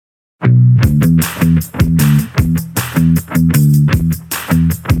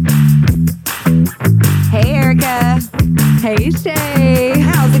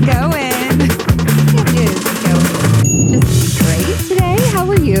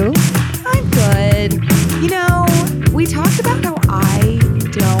you? I'm good. You know, we talked about how I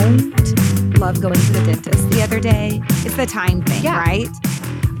don't love going to the dentist the other day. It's the time thing, right?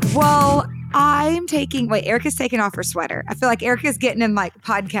 Well, Erica's taking off her sweater. I feel like Erica's getting in like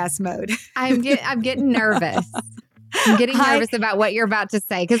podcast mode. I'm getting nervous. I'm getting nervous about what you're about to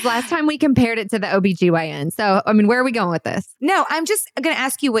say because last time we compared it to the OBGYN. So, I mean, where are we going with this? No, I'm just going to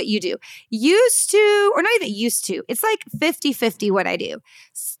ask you what you do. Used to, or not even used to, it's like 50-50 what I do.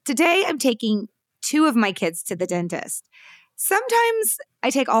 Today, I'm taking 2 of my kids to the dentist. Sometimes I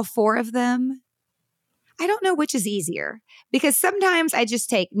take all 4 of them. I don't know which is easier because sometimes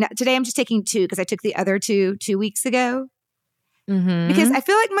today I'm just taking 2 because I took the other 2 weeks ago. Mm-hmm. Because I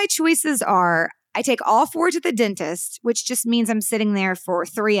feel like my choices are, I take all 4 to the dentist, which just means I'm sitting there for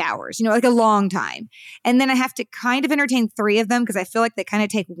 3 hours, like a long time. And then I have to kind of entertain 3 of them because I feel like they kind of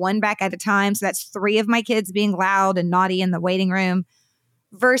take 1 back at a time. So that's 3 of my kids being loud and naughty in the waiting room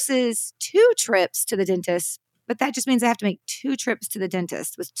versus 2 trips to the dentist. But that just means I have to make 2 trips to the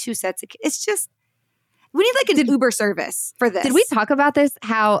dentist with 2 sets of kids. It's just, we need like an Uber service for this. Did we talk about this?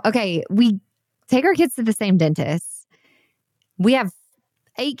 We take our kids to the same dentist. We have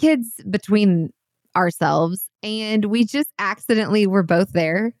 8 kids between ourselves, and we just accidentally were both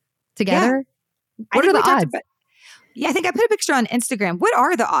there together. Yeah. What are the odds? I think I put a picture on Instagram. What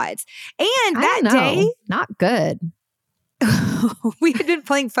are the odds? And that day, not good. we had been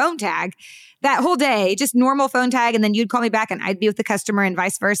playing phone tag that whole day, just normal phone tag. And then you'd call me back and I'd be with the customer and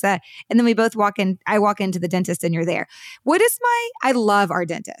vice versa. And then we both I walk into the dentist and you're there. I love our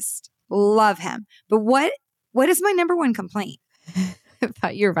dentist. Love him. But what is my number one complaint? I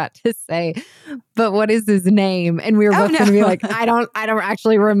thought you were about to say, but what is his name? And we were both going to be like, I don't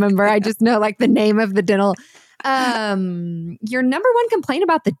actually remember. I just know like the name of the dental. Your number one complaint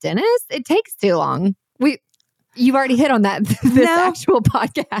about the dentist? It takes too long. You've already hit on that this actual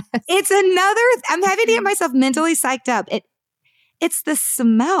podcast. It's I'm having to get myself mentally psyched up. It's the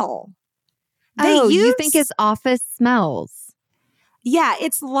smell. You think his office smells? Yeah,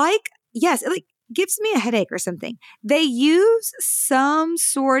 it's like, yes, it gives me a headache or something. They use some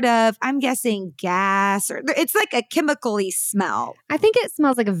sort of, I'm guessing gas, or it's like a chemical-y smell. I think it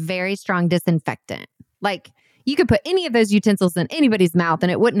smells like a very strong disinfectant. Like you could put any of those utensils in anybody's mouth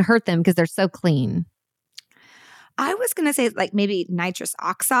and it wouldn't hurt them because they're so clean. I was going to say like maybe nitrous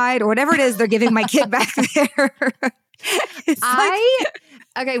oxide or whatever it is they're giving my kid back there.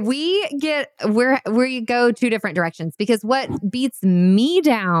 We go 2 different directions because what beats me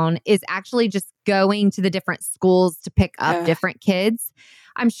down is actually just going to the different schools to pick up different kids.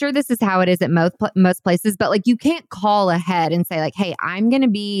 I'm sure this is how it is at most places, but like you can't call ahead and say like, hey, I'm going to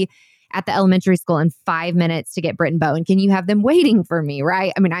be at the elementary school in 5 minutes to get Britt and Bo. And can you have them waiting for me?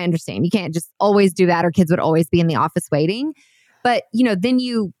 Right. I mean, I understand you can't just always do that or kids would always be in the office waiting. But, then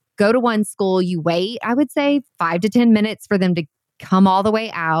you go to one school, you wait, I would say 5 to 10 minutes for them to come all the way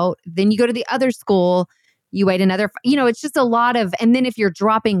out. Then you go to the other school, you wait another, it's just a lot of, and then if you're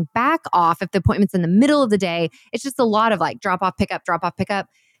dropping back off, if the appointment's in the middle of the day, it's just a lot of like drop off, pick up.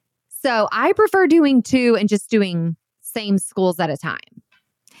 So I prefer doing 2 and just doing same schools at a time.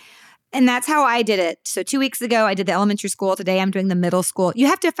 And that's how I did it. So 2 weeks ago, I did the elementary school. Today, I'm doing the middle school. You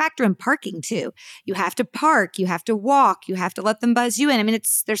have to factor in parking too. You have to park. You have to walk. You have to let them buzz you in. I mean,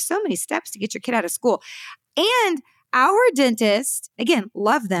 there's so many steps to get your kid out of school. And our dentist, again,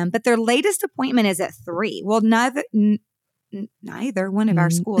 love them, but their latest appointment is at 3. Well, neither one of our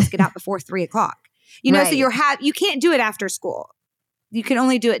schools get out before 3 o'clock. Right. So you can't do it after school. You can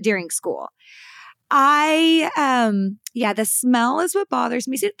only do it during school. The smell is what bothers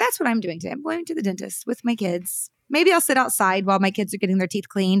me. So that's what I'm doing today. I'm going to the dentist with my kids. Maybe I'll sit outside while my kids are getting their teeth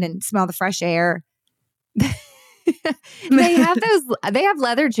cleaned and smell the fresh air. They have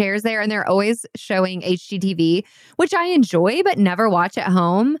leather chairs there and they're always showing HGTV, which I enjoy, but never watch at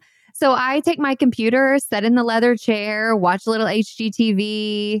home. So I take my computer, sit in the leather chair, watch a little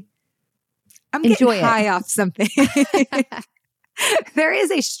HGTV. I'm getting high off something. There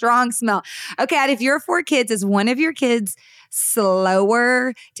is a strong smell. Okay, out of your 4 kids, is one of your kids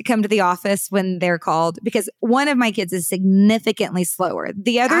slower to come to the office when they're called? Because one of my kids is significantly slower.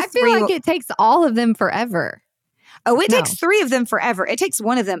 The other I feel like it takes all of them forever. Oh, it takes 3 of them forever. It takes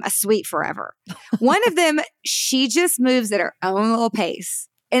one of them a sweet forever. One of them, she just moves at her own little pace.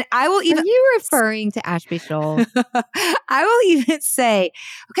 And I will even... Are you referring to Ashby Scholl? I will even say,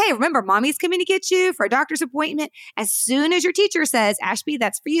 okay, remember, mommy's coming to get you for a doctor's appointment. As soon as your teacher says, Ashby,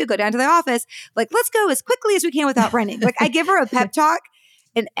 that's for you, go down to the office. Like, let's go as quickly as we can without running. Like, I give her a pep talk.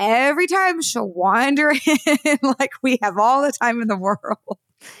 And every time she'll wander in like we have all the time in the world.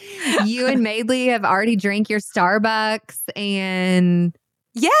 You and Maidley have already drank your Starbucks and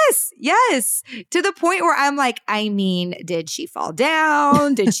Yes. To the point where I'm like, I mean, did she fall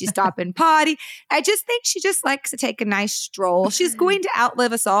down? Did she stop and potty? I just think she just likes to take a nice stroll. She's going to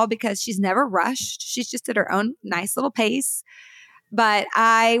outlive us all because she's never rushed. She's just at her own nice little pace. But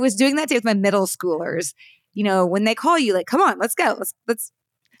I was doing that day with my middle schoolers. You know, when they call you, like, come on, let's go. Let's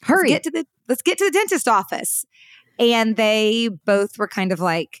hurry. Let's get to the dentist office. And they both were kind of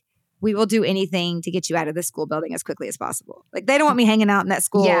like, we will do anything to get you out of this school building as quickly as possible. Like, they don't want me hanging out in that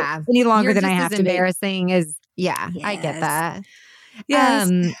school any longer than I have to be. Embarrassing as I get that. Yes.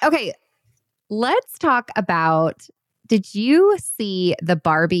 Okay, let's talk about, did you see the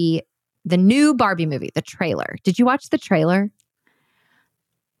new Barbie movie, the trailer? Did you watch the trailer?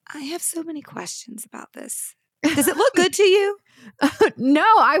 I have so many questions about this. Does it look good to you? No,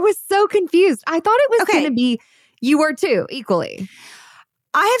 I was so confused. I thought it was going to be, you were too, equally.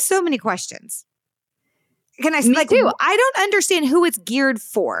 I have so many questions. Can I Me too. I don't understand who it's geared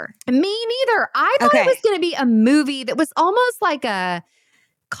for. Me neither. I thought it was going to be a movie that was almost like a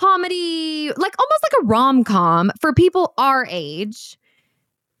comedy, like almost like a rom-com for people our age.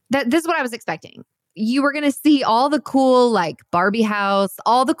 This is what I was expecting. You were going to see all the cool, like Barbie house,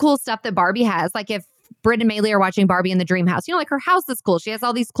 all the cool stuff that Barbie has. Like if Britt and Maylee are watching Barbie in the dream house, you know, like her house is cool. She has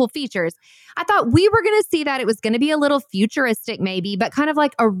all these cool features. I thought we were going to see that. It was going to be a little futuristic maybe, but kind of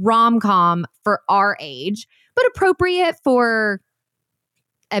like a rom-com for our age, but appropriate for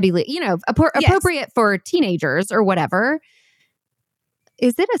appropriate for teenagers or whatever.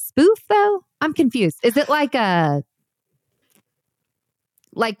 Is it a spoof though? I'm confused. Is it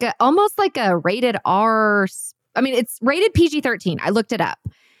almost like a rated R? I mean, it's rated PG-13. I looked it up.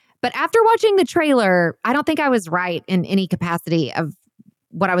 But after watching the trailer, I don't think I was right in any capacity of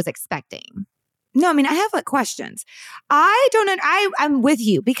what I was expecting. No, I mean, I have questions. I'm with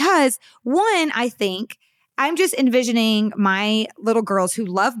you because one, I think I'm just envisioning my little girls who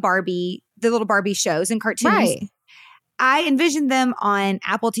love Barbie, the little Barbie shows and cartoons. Right. I envision them on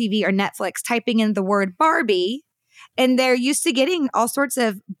Apple TV or Netflix typing in the word Barbie, and they're used to getting all sorts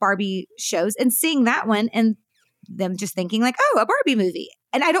of Barbie shows and seeing that one and them just thinking like, oh, a Barbie movie.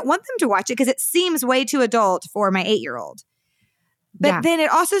 And I don't want them to watch it because it seems way too adult for my 8-year-old. But then it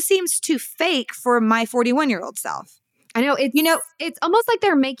also seems too fake for my 41-year-old self. I know. It's almost like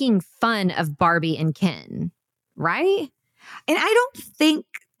they're making fun of Barbie and Ken, right? And I don't think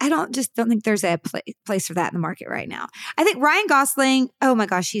there's a place for that in the market right now. I think Ryan Gosling, oh my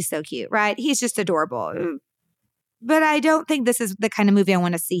gosh, he's so cute, right? He's just adorable. But I don't think this is the kind of movie I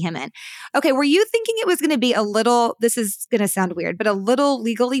want to see him in. Okay, were you thinking it was going to be a little, this is going to sound weird, but a little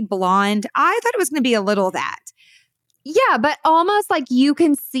Legally Blonde? I thought it was going to be a little that. Yeah, but almost like you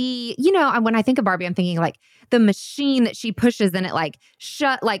can see, when I think of Barbie, I'm thinking like the machine that she pushes and it like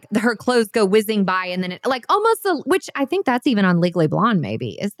her clothes go whizzing by and then it like almost, which I think that's even on Legally Blonde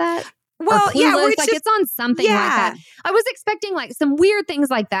maybe. Is that? Well, yeah. It's on something like that. I was expecting like some weird things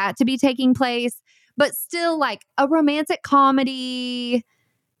like that to be taking place. But still like a romantic comedy.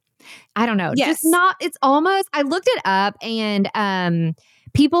 I don't know. Yes. Just not, it's almost, I looked it up and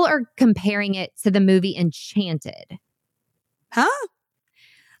people are comparing it to the movie Enchanted. Huh?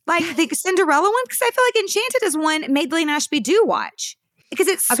 Like the Cinderella one? Because I feel like Enchanted is one Madeline Ashby do watch. Because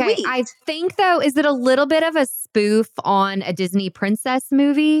it's sweet. I think though, is it a little bit of a spoof on a Disney princess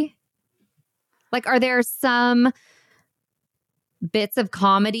movie? Like, are there some bits of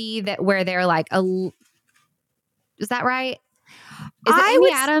comedy where they're like is that right? Is it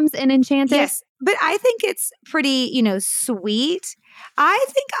Amy Adams in Enchanted? Yes, but I think it's pretty, sweet. I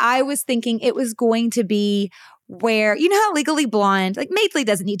think I was thinking it was going to be where, you know how Legally Blonde, like Madeley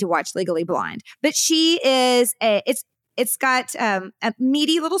doesn't need to watch Legally Blonde, but she is it's got a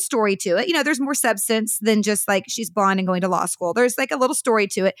meaty little story to it. There's more substance than just like she's blonde and going to law school. There's like a little story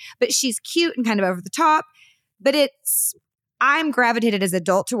to it, but she's cute and kind of over the top. But I'm gravitated as an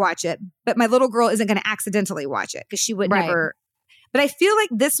adult to watch it, but my little girl isn't going to accidentally watch it because she would never. But I feel like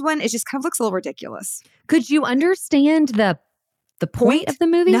this one is just kind of looks a little ridiculous. Could you understand the point of the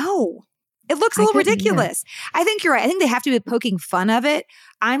movie? No. It looks a little ridiculous. I think you're right. I think they have to be poking fun of it.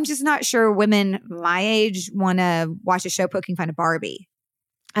 I'm just not sure women my age want to watch a show poking fun of Barbie.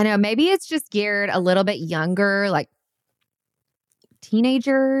 I know. Maybe it's just geared a little bit younger, like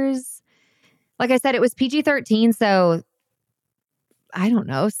teenagers. Like I said, it was PG-13, so I don't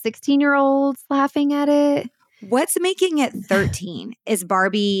know, 16-year-olds laughing at it. What's making it 13? Is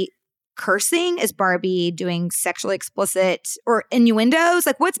Barbie cursing? Is Barbie doing sexually explicit or innuendos?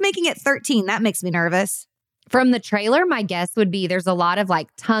 Like, what's making it 13? That makes me nervous. From the trailer, my guess would be there's a lot of like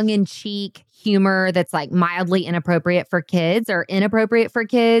tongue-in-cheek humor that's like mildly inappropriate for kids or inappropriate for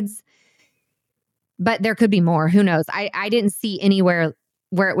kids. But there could be more. Who knows? I didn't see anywhere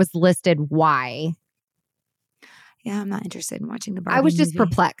where it was listed why. Yeah, I'm not interested in watching the Barbie I was just movie.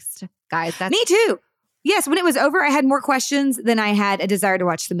 perplexed, guys. Me too. Yes, when it was over, I had more questions than I had a desire to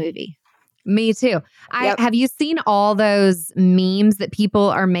watch the movie. Me too. Have you seen all those memes that people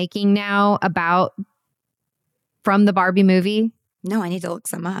are making now from the Barbie movie? No, I need to look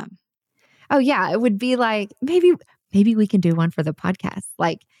some up. Oh yeah, it would be like maybe we can do one for the podcast.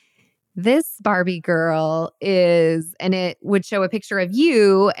 Like this Barbie girl is, and it would show a picture of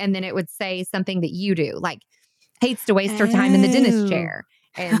you, and then it would say something that you do, like hates to waste her time in the dentist chair.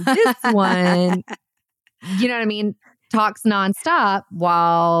 And this one, you know what I mean, talks nonstop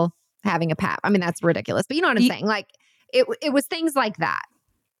while having a pap. I mean, that's ridiculous, but you know what I'm saying? Like it was things like that.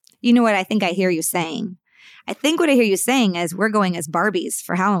 You know what I think I hear you saying? I think what I hear you saying is we're going as Barbies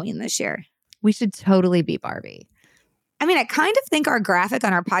for Halloween this year. We should totally be Barbie. I mean, I kind of think our graphic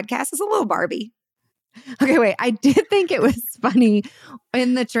on our podcast is a little Barbie. Okay, wait. I did think it was funny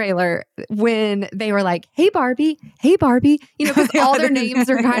in the trailer when they were like, hey, Barbie, you know, because all their names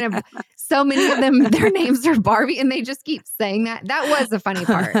are kind of, so many of them, their names are Barbie, and they just keep saying that. That was the funny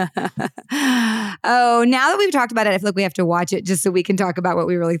part. Oh, now that we've talked about it, I feel like we have to watch it just so we can talk about what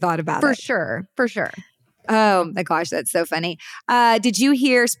we really thought about it. For sure. Oh my gosh, that's so funny. Did you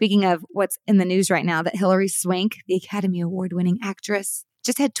hear, speaking of what's in the news right now, that Hilary Swank, the Academy Award winning actress,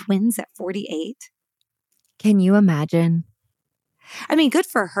 just had twins at 48? Can you imagine? I mean, good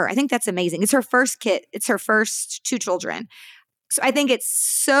for her. I think that's amazing. It's her first kid. It's her first 2 children. So I think it's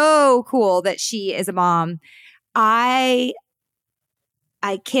so cool that she is a mom. I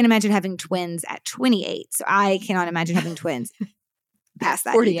can't imagine having twins at 28. So I cannot imagine having twins past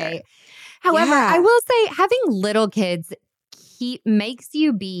that 48. either. However, Yeah. I will say having little kids makes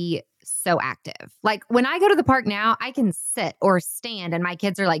you be so active. Like when I go to the park now, I can sit or stand and my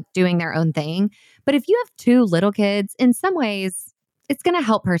kids are like doing their own thing. But if you have 2 little kids, in some ways, it's going to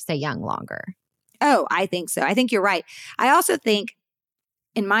help her stay young longer. Oh, I think so. I think you're right. I also think,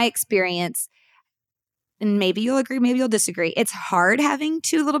 in my experience, and maybe you'll agree, maybe you'll disagree, it's hard having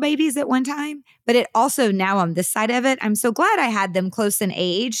 2 little babies at one time. But it also, now on this side of it, I'm so glad I had them close in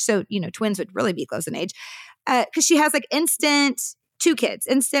age. So, you know, twins would really be close in age. Because she has like instant 2 kids,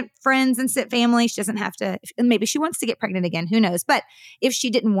 instant friends, instant family. She doesn't have to, and maybe she wants to get pregnant again. Who knows? But if she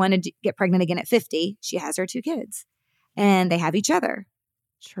didn't want to get pregnant again at 50, she has her 2 kids and they have each other.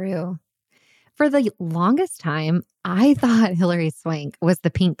 True. For the longest time, I thought Hilary Swank was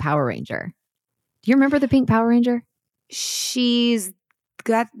the pink Power Ranger. Do you remember the pink Power Ranger? She's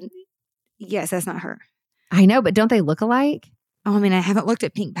got, yes, that's not her. I know, but don't they look alike? Oh, I mean, I haven't looked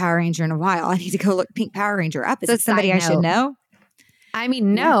at Pink Power Ranger in a while. I need to go look Pink Power Ranger up. Is So it somebody I side should note. know? I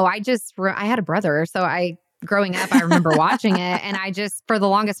mean, no, I had a brother. So growing up, I remember watching it. And I just, for the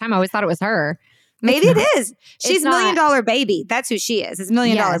longest time, I always thought it was her. Maybe it is. She's it's not. $1 Million Baby. That's who she is. It's $1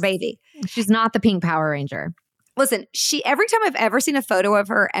 Million Yes. Baby. She's not the pink Power Ranger. Listen, every time I've ever seen a photo of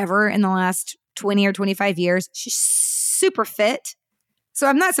her ever in the last 20 or 25 years, she's super fit. So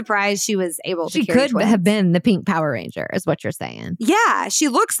I'm not surprised she was able to She carry could twins. have been the pink Power Ranger, is what you're saying. Yeah, she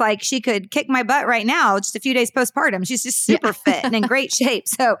looks like she could kick my butt right now, just a few days postpartum. She's just super fit and in great shape.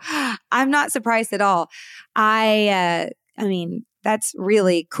 So I'm not surprised at all. I mean, that's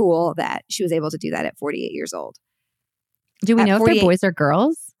really cool that she was able to do that at 48 years old. Do we At know if 48 they're boys or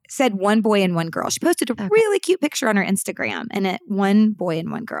girls? Said 1 boy and 1 girl. She posted a really cute picture on her Instagram, and it 1 boy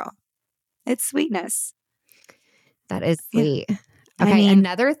and 1 girl. It's sweetness. That is sweet. Yeah. Okay, I mean,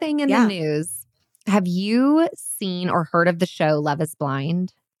 another thing in the news. Have you seen or heard of the show Love is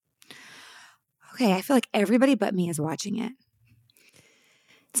Blind? Okay, I feel like everybody but me is watching it.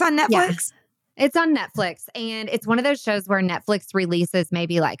 It's on Netflix. Yeah. It's on Netflix, and it's one of those shows where Netflix releases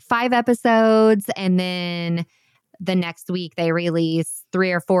maybe like 5 episodes, and then the next week they release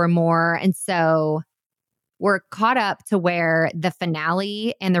 3 or 4 more. And so we're caught up to where the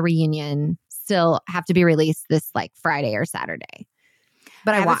finale and the reunion still have to be released this like Friday or Saturday.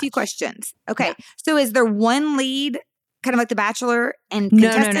 But I have a few watched. questions. Okay. Yeah. So is there one lead, kind of like The Bachelor and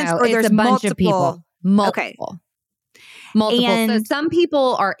No. contestants? Or It's there's a bunch multiple? of people. Multiple. Okay. Multiple. So And- some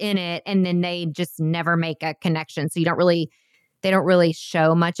people are in it and then they just never make a connection. So they don't really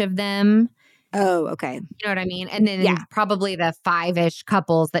show much of them. Oh, okay. You know what I mean? And then Yeah. probably the 5-ish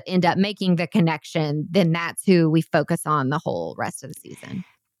couples that end up making the connection, then that's who we focus on the whole rest of the season.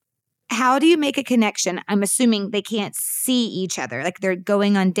 How do you make a connection? I'm assuming they can't see each other. Like they're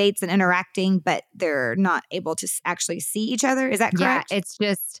going on dates and interacting, but they're not able to actually see each other. Is that correct? Yeah, it's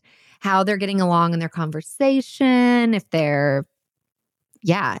just how they're getting along in their conversation. If they're,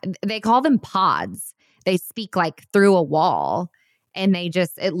 they call them pods. They speak like through a wall and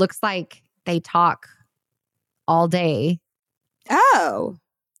it looks like they talk all day Oh,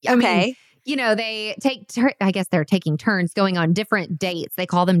 I mean, okay. they take, I guess they're taking turns going on different dates. They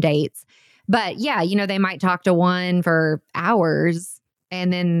call them dates. But yeah, they might talk to one for hours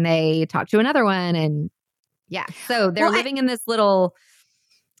and then they talk to another one. And yeah, so they're living in this little,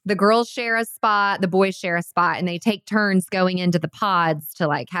 the girls share a spot, the boys share a spot, and they take turns going into the pods to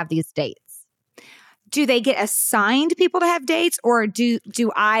like have these dates. Do they get assigned people to have dates, or do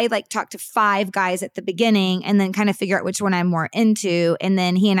I like talk to 5 guys at the beginning and then kind of figure out which one I'm more into, and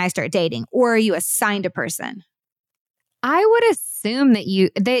then he and I start dating? Or are you assigned a person? I would assume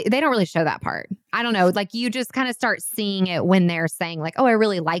that they don't really show that part. I don't know. Like you just kind of start seeing it when they're saying like, oh, I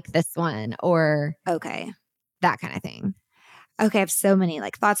really like this one, or okay, that kind of thing. Okay, I have so many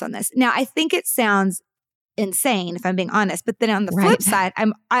like thoughts on this. Now, I think it sounds insane if I'm being honest, but then on the flip side,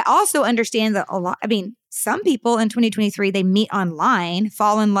 I also understand that a lot. I mean, some people in 2023 they meet online,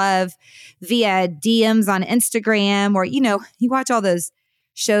 fall in love via DMs on Instagram, or you watch all those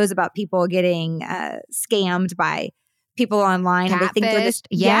shows about people getting scammed by people online, Catfished, and they think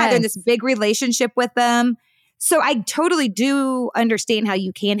they're in this big relationship with them. So I totally do understand how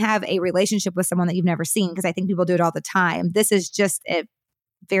you can have a relationship with someone that you've never seen, because I think people do it all the time. This is just a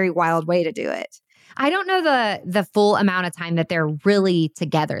very wild way to do it. I don't know the full amount of time that they're really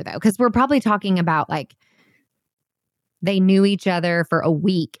together though, because we're probably talking about like they knew each other for a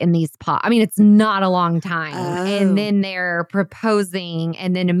week in these pods. I mean, it's not a long time. Oh. And then they're proposing,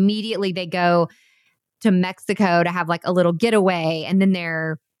 and then immediately they go to Mexico to have like a little getaway, and then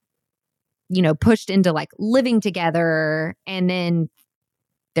they're pushed into like living together, and then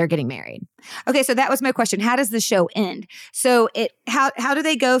they're getting married. Okay, so that was my question. How does the show end? So how do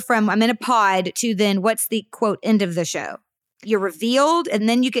they go from I'm in a pod to then what's the quote end of the show? You're revealed and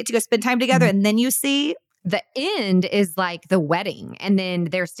then you get to go spend time together and then you see? The end is like the wedding, and then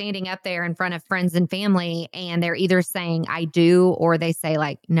they're standing up there in front of friends and family, and they're either saying I do, or they say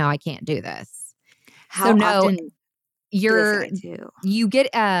like, no, I can't do this. How often you get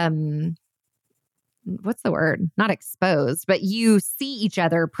what's the word? Not exposed, but you see each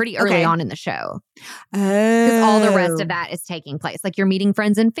other pretty early on in the show. Because all the rest of that is taking place. Like you're meeting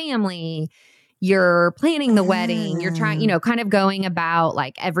friends and family, you're planning the wedding, you're trying, kind of going about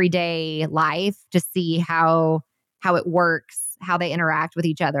like everyday life to see how it works, how they interact with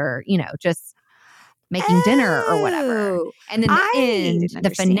each other, just making dinner or whatever. And then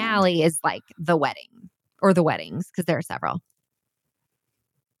the finale is like the wedding or the weddings, because there are several.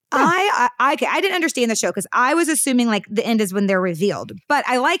 I didn't understand the show because I was assuming like the end is when they're revealed, but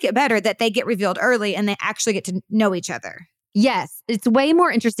I like it better that they get revealed early and they actually get to know each other. Yes, it's way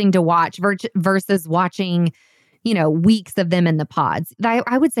more interesting to watch versus watching, weeks of them in the pods.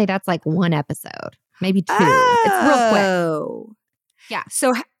 I would say that's like one episode, maybe 2. It's real quick. Yeah.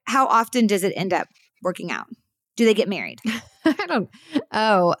 So how often does it end up working out? Do they get married? I don't.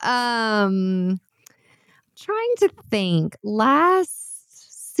 Trying to think. Last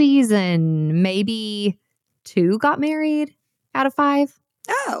season, maybe 2 got married out of 5.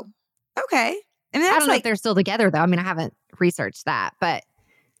 Oh, okay. I mean, I don't know if they're still together though. I mean, I haven't researched that, but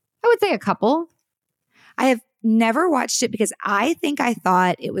I would say a couple. I have never watched it because I think I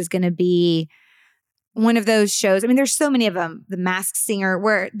thought it was going to be one of those shows. I mean, there's so many of them. The Masked Singer,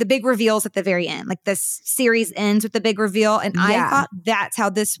 where the big reveal's at the very end. Like this series ends with the big reveal. And I thought that's how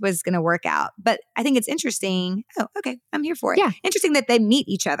this was going to work out. But I think it's interesting. Oh, okay. I'm here for it. Yeah. Interesting that they meet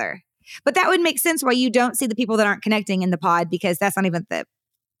each other. But that would make sense why you don't see the people that aren't connecting in the pod, because that's not even the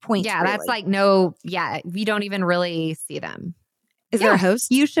point. Yeah, really. that's like you don't even really see them. Is there a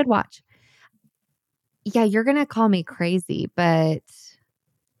host? You should watch. Yeah, you're going to call me crazy, but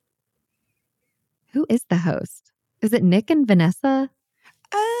who is the host? Is it Nick and Vanessa?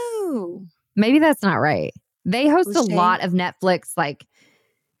 Oh. Maybe that's not right. They host a lot of Netflix like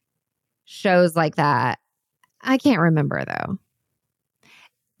shows like that. I can't remember though.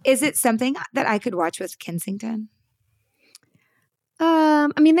 Is it something that I could watch with Kensington?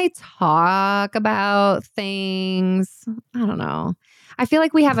 I mean, they talk about things. I don't know. I feel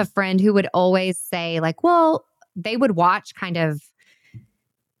like we have a friend who would always say like, well, they would watch kind of,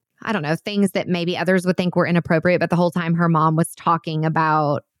 I don't know, things that maybe others would think were inappropriate, but the whole time her mom was talking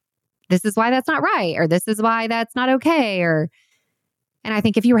about this is why that's not right, or this is why that's not okay, and I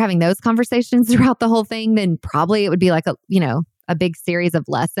think if you were having those conversations throughout the whole thing, then probably it would be like a big series of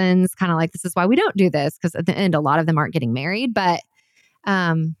lessons, kind of like this is why we don't do this, because at the end a lot of them aren't getting married. But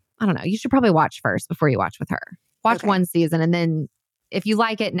I don't know. You should probably watch first before you watch with her. Watch one season, and then if you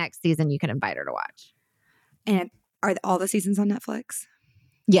like it next season, you can invite her to watch. And are all the seasons on Netflix?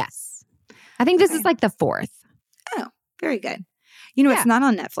 Yes. I think this is like the 4th. Oh, very good. You know, it's not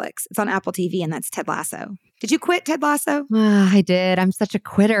on Netflix. It's on Apple TV, and that's Ted Lasso. Did you quit Ted Lasso? I did. I'm such a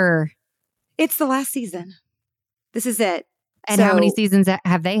quitter. It's the last season. This is it. And how many seasons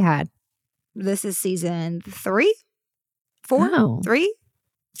have they had? This is season 3, 4, Oh.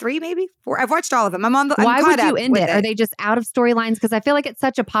 3 maybe 4. I've watched all of them. Why would you end it? Are they just out of storylines? Because I feel like it's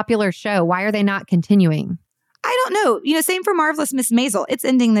such a popular show. Why are they not continuing? I don't know. You know, same for Marvelous Miss Maisel. It's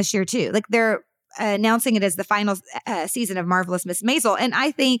ending this year too. Like they're announcing it as the final season of Marvelous Miss Maisel. And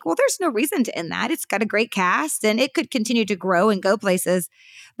I think, well, there's no reason to end that. It's got a great cast and it could continue to grow and go places,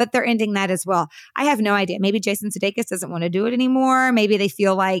 but they're ending that as well. I have no idea. Maybe Jason Sudeikis doesn't want to do it anymore. Maybe they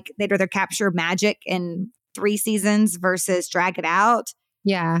feel like they'd rather capture magic in 3 seasons versus drag it out.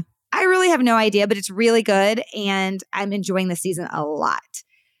 Yeah. I really have no idea, but it's really good. And I'm enjoying the season a lot.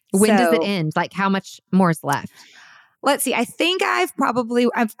 When does it end? Like how much more is left? Let's see. I think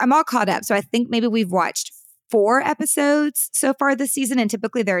I'm all caught up. So I think maybe we've watched 4 episodes so far this season. And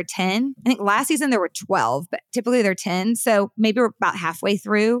typically there are 10. I think last season there were 12, but typically there are 10. So maybe we're about halfway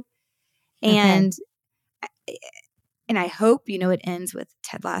through. And I hope, it ends with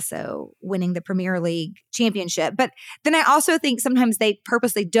Ted Lasso winning the Premier League championship. But then I also think sometimes they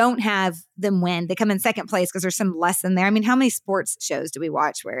purposely don't have them win. They come in second place because there's some lesson there. I mean, how many sports shows do we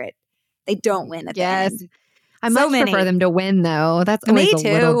watch where they don't win at the end? I much prefer them to win, though. That's always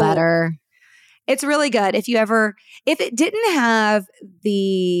a little better. It's really good. If it didn't have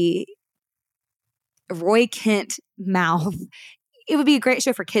the Roy Kent mouth, it would be a great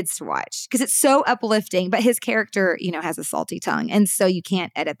show for kids to watch because it's so uplifting. But his character, has a salty tongue. And so you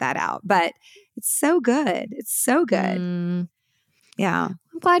can't edit that out. But it's so good. It's so good. Yeah.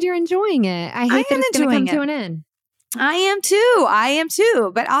 I'm glad you're enjoying it. I hate that it's going to come to an end. I am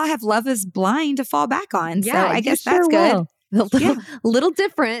too. But I'll have Love is Blind to fall back on. Yeah, so I guess that's good. Little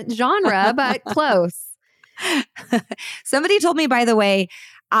different genre, but close. Somebody told me, by the way,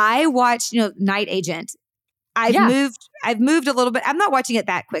 I watched, Night Agent. I've moved a little bit. I'm not watching it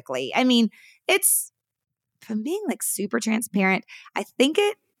that quickly. I mean, if I'm being like super transparent, I think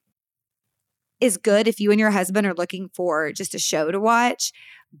it is good if you and your husband are looking for just a show to watch,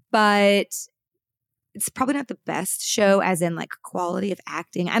 but it's probably not the best show as in like quality of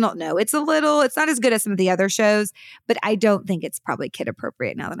acting. I don't know. It's not as good as some of the other shows, but I don't think it's probably kid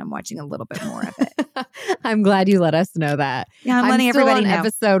appropriate now that I'm watching a little bit more of it. I'm glad you let us know that. Yeah, I'm letting everybody know.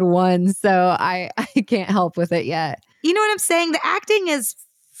 Episode 1, so I can't help with it yet. You know what I'm saying? The acting is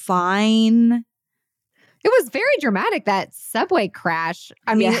fine. It was very dramatic, that subway crash.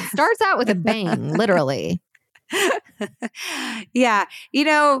 I mean, It starts out with a bang, literally. Yeah.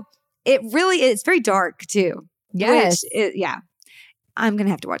 It really is very dark too. Yes. I'm going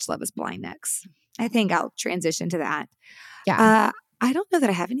to have to watch Love is Blind next. I think I'll transition to that. Yeah. I don't know that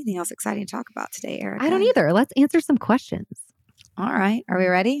I have anything else exciting to talk about today, Erica. I don't either. Let's answer some questions. All right. Are we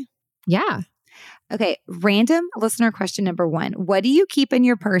ready? Yeah. Okay. Random listener question number 1. What do you keep in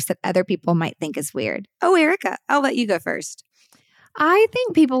your purse that other people might think is weird? Oh, Erica, I'll let you go first. I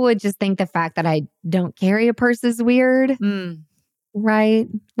think people would just think the fact that I don't carry a purse is weird. Right.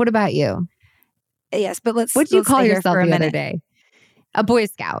 What about you? Yes, but what did you call yourself the other day? A Boy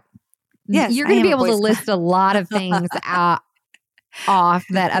Scout. Yes, you're going to be able to list a lot of things off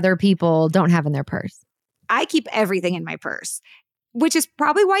that other people don't have in their purse. I keep everything in my purse, which is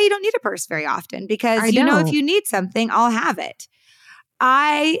probably why you don't need a purse very often because if you need something, I'll have it.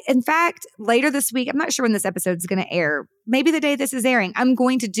 In fact, later this week, I'm not sure when this episode is going to air. Maybe the day this is airing, I'm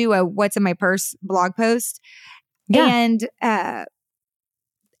going to do a What's in My Purse blog post. Yeah. And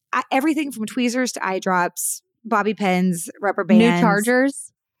everything from tweezers to eye drops, bobby pins, rubber bands. New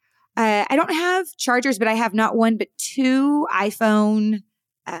chargers? I don't have chargers, but I have not 1, but 2 iPhone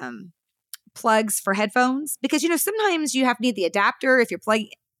plugs for headphones. Because, sometimes you need the adapter if you're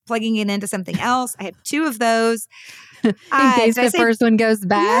plugging it into something else. I have 2 of those. In case the first one goes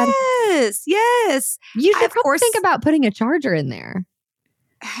bad? Yes. You should probably think about putting a charger in there.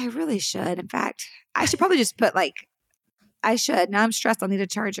 I really should. In fact, I should probably just put I should. Now I'm stressed. I'll need a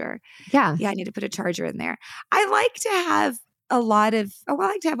charger. Yeah. Yeah, I need to put a charger in there. I like to have I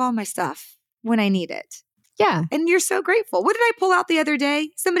like to have all my stuff when I need it. Yeah. And you're so grateful. What did I pull out the other day?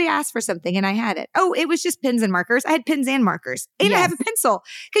 Somebody asked for something and I had it. Oh, it was just pens and markers. I had pens and markers. And I have a pencil.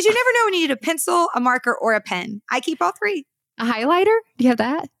 Because you never know when you need a pencil, a marker, or a pen. I keep all 3. A highlighter? Do you have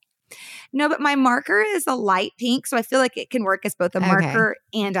that? No, but my marker is a light pink. So I feel like it can work as both a marker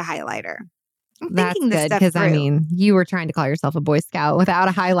and a highlighter. That's good because you were trying to call yourself a Boy Scout without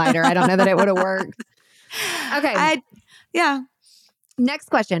a highlighter. I don't know that it would have worked. Okay. Next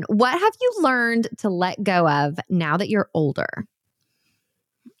question. What have you learned to let go of now that you're older?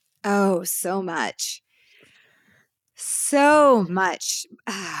 Oh, so much. So much.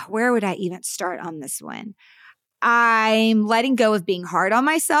 Where would I even start on this one? I'm letting go of being hard on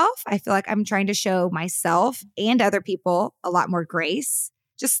myself. I feel like I'm trying to show myself and other people a lot more grace.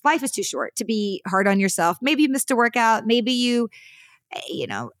 Just life is too short to be hard on yourself. Maybe you missed a workout. Maybe you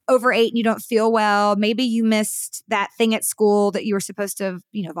overate and you don't feel well. Maybe you missed that thing at school that you were supposed to,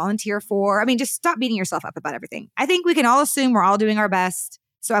 volunteer for. I mean, just stop beating yourself up about everything. I think we can all assume we're all doing our best.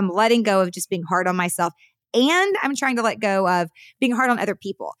 So I'm letting go of just being hard on myself. And I'm trying to let go of being hard on other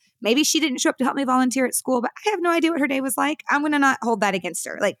people. Maybe she didn't show up to help me volunteer at school, but I have no idea what her day was like. I'm going to not hold that against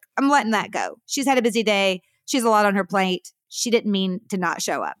her. Like, I'm letting that go. She's had a busy day. She has a lot on her plate. She didn't mean to not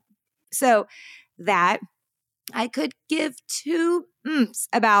show up. So that I could give two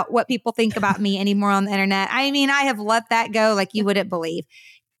about what people think about me anymore on the internet. I mean, I have let that go like you wouldn't believe.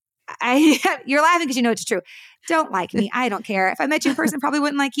 You're laughing because you know it's true. Don't like me. I don't care. If I met you in person, probably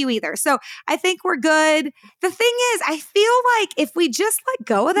wouldn't like you either. So I think we're good. The thing is, I feel like if we just let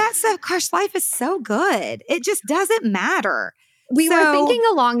go of that stuff, gosh, life is so good. It just doesn't matter. We were thinking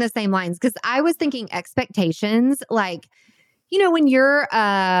along the same lines because I was thinking expectations, like, when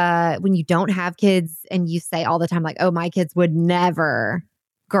you don't have kids and you say all the time, like, oh, my kids would never.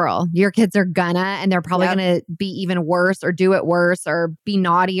 Girl, your kids are gonna, and they're probably gonna be even worse or do it worse or be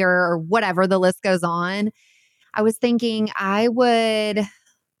naughtier or whatever. The list goes on. I was thinking I've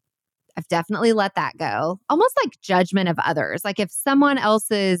definitely let that go. Almost like judgment of others. Like if someone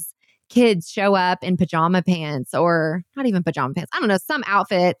else's kids show up in pajama pants or not even pajama pants, I don't know, some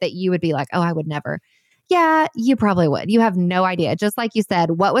outfit that you would be like, oh, I would never. Yeah, you probably would. You have no idea. Just like you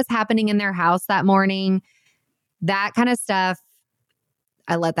said, what was happening in their house that morning, that kind of stuff.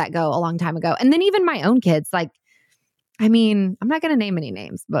 I let that go a long time ago. And then even my own kids, like, I mean, I'm not going to name any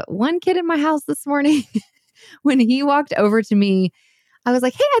names, but one kid in my house this morning, when he walked over to me, I was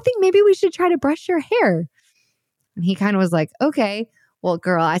like, hey, I think maybe we should try to brush your hair. And he kind of was like, okay, well,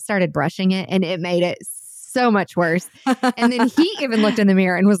 girl, I started brushing it and it made it so much worse. And then he even looked in the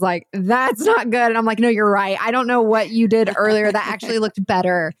mirror and was like, that's not good. And I'm like, no, you're right. I don't know what you did earlier that actually looked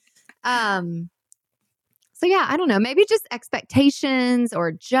better. So yeah, I don't know, maybe just expectations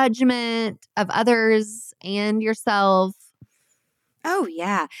or judgment of others and yourself. Oh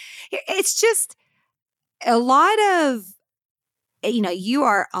yeah. It's just a lot of, you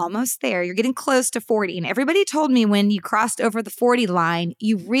are almost there. You're getting close to 40. And everybody told me when you crossed over the 40 line,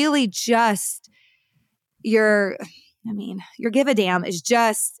 you really just, your give a damn is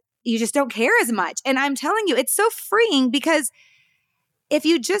just, you just don't care as much. And I'm telling you, it's so freeing because if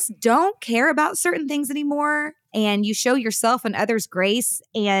you just don't care about certain things anymore and you show yourself and others grace,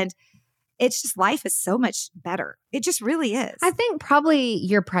 and it's just, life is so much better. It just really is. I think probably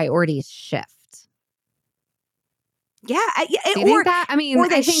your priorities shift. Yeah. Do you think that? I mean,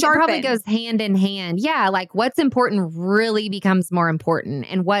 I think it probably goes hand in hand. Yeah. Like what's important really becomes more important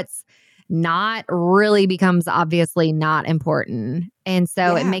and what's not really becomes obviously not important. And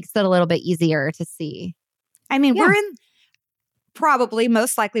so it makes it a little bit easier to see. I mean,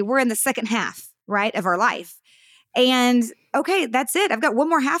 most likely we're in the second half, right, of our life. And okay, that's it. I've got one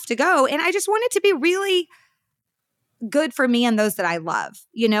more half to go. And I just want it to be really good for me and those that I love,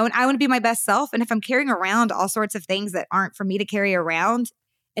 and I want to be my best self. And if I'm carrying around all sorts of things that aren't for me to carry around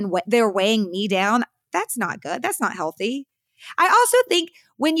and they're weighing me down, that's not good. That's not healthy. I also think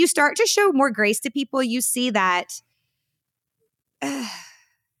when you start to show more grace to people, you see that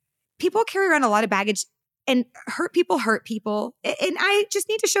people carry around a lot of baggage. And hurt people. And I just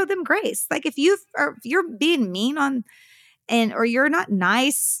need to show them grace. Like if you're being mean or you're not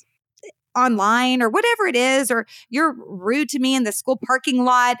nice online or whatever it is, or you're rude to me in the school parking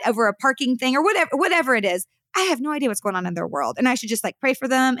lot over a parking thing or whatever it is, I have no idea what's going on in their world. And I should just like pray for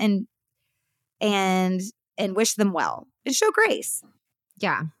them and wish them well and show grace.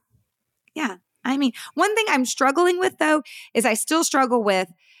 Yeah. Yeah. I mean, one thing I'm struggling with though, is I still struggle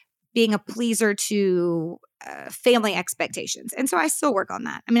with being a pleaser to family expectations. And so I still work on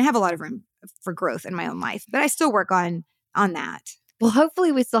that. I mean, I have a lot of room for growth in my own life, but I still work on that. Well,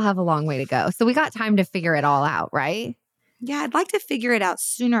 hopefully we still have a long way to go. So we got time to figure it all out, right? Yeah, I'd like to figure it out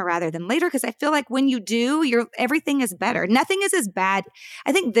sooner rather than later because I feel like when you do, everything is better. Nothing is as bad.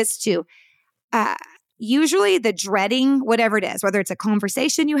 I think this too. Usually the dreading, whatever it is, whether it's a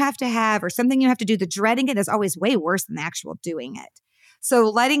conversation you have to have or something you have to do, the dreading it is always way worse than the actual doing it. So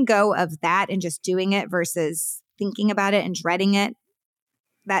letting go of that and just doing it versus thinking about it and dreading it,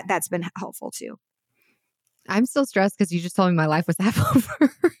 that's been helpful too. I'm still stressed because you just told me my life was half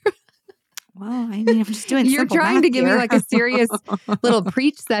over. Well, I mean, I'm just doing You're trying to give me like a serious little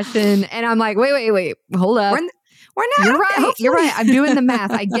preach session. And I'm like, wait, hold up. We're We're not. You're right. You're right. I'm doing the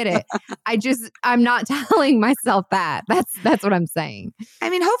math. I get it. I'm not telling myself that. That's what I'm saying. I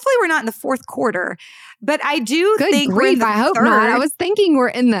mean, hopefully we're not in the fourth quarter, but I do think we're in the I hope third. not. I was thinking we're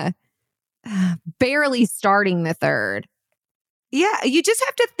in the barely starting the third. Yeah, you just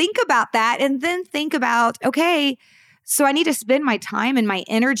have to think about that and then think about, okay, so I need to spend my time and my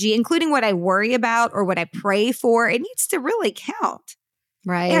energy, including what I worry about or what I pray for. It needs to really count.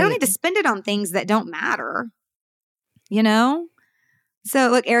 Right. I don't need to spend it on things that don't matter, you know? So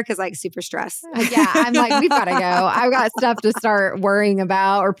look, Erica's like super stressed. Yeah, I'm like, we've got to go. I've got stuff to start worrying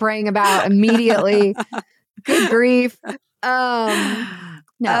about or praying about immediately. Good grief. No,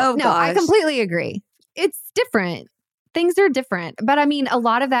 I completely agree. It's different. Things are different. But I mean, a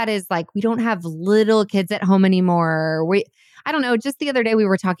lot of that is like, we don't have little kids at home anymore. I don't know. Just the other day we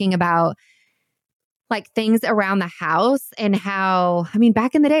were talking about like things around the house and how, I mean,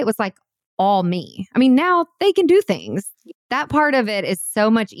 back in the day, it was like all me. I mean, now they can do things. That part of it is so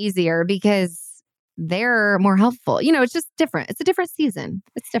much easier because they're more helpful. You know, it's just different. It's a different season.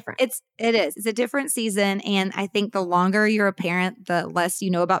 It's different. It is. It's a different season. And I think the longer you're a parent, the less you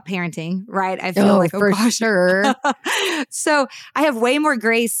know about parenting, right? I feel like, for sure. So I have way more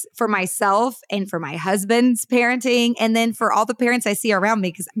grace for myself and for my husband's parenting. And then for all the parents I see around me,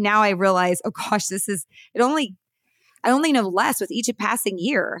 because now I realize, oh gosh, I only know less with each passing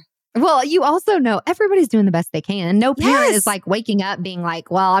year. Well, you also know everybody's doing the best they can. No parent is like waking up being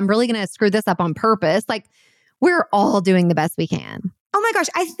like, well, I'm really going to screw this up on purpose. Like, we're all doing the best we can. Oh my gosh.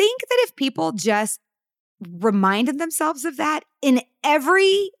 I think that if people just reminded themselves of that in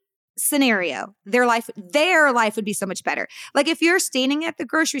every scenario, their life would be so much better. Like if you're standing at the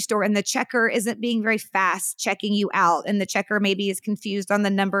grocery store and the checker isn't being very fast checking you out, and the checker maybe is confused on the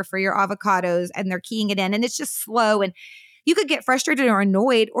number for your avocados and they're keying it in and it's just slow, and you could get frustrated or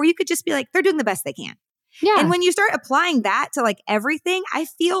annoyed, or you could just be like, they're doing the best they can. Yeah. And when you start applying that to like everything, I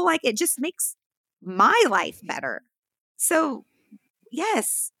feel like it just makes my life better. So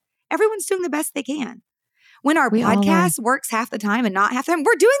yes, everyone's doing the best they can. When our podcast works half the time and not half the time,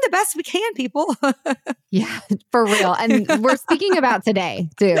 we're doing the best we can, people. Yeah, for real. And we're speaking about today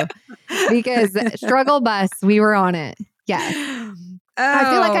too, because struggle bus, we were on it. Yes.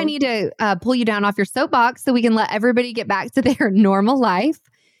 I feel like I need to pull you down off your soapbox so we can let everybody get back to their normal life.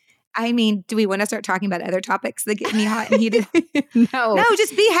 I mean, do we want to start talking about other topics that get me hot and heated? No,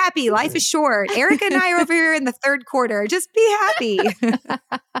 just be happy. Life is short. Erica and I are over here in the third quarter. Just be happy.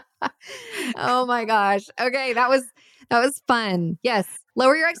 Oh my gosh. Okay, that was fun. Yes.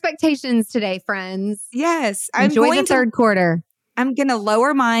 Lower your expectations today, friends. Yes. Enjoy the third quarter. I'm going to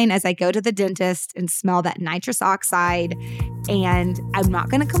lower mine as I go to the dentist and smell that nitrous oxide. And I'm not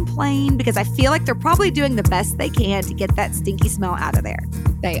going to complain because I feel like they're probably doing the best they can to get that stinky smell out of there.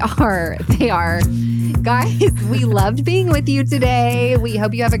 They are. Guys, we loved being with you today. We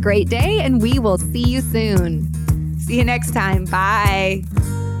hope you have a great day and we will see you soon. See you next time. Bye.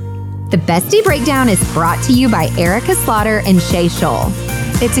 The Bestie Breakdown is brought to you by Erica Slaughter and Shay Scholl.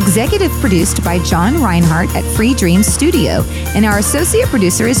 It's executive produced by John Reinhardt at Free Dreams Studio, and our associate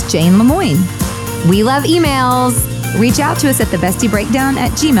producer is Jane Lemoyne. We love emails. Reach out to us at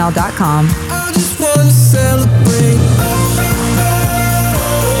thebestiebreakdown@gmail.com. I just want to celebrate.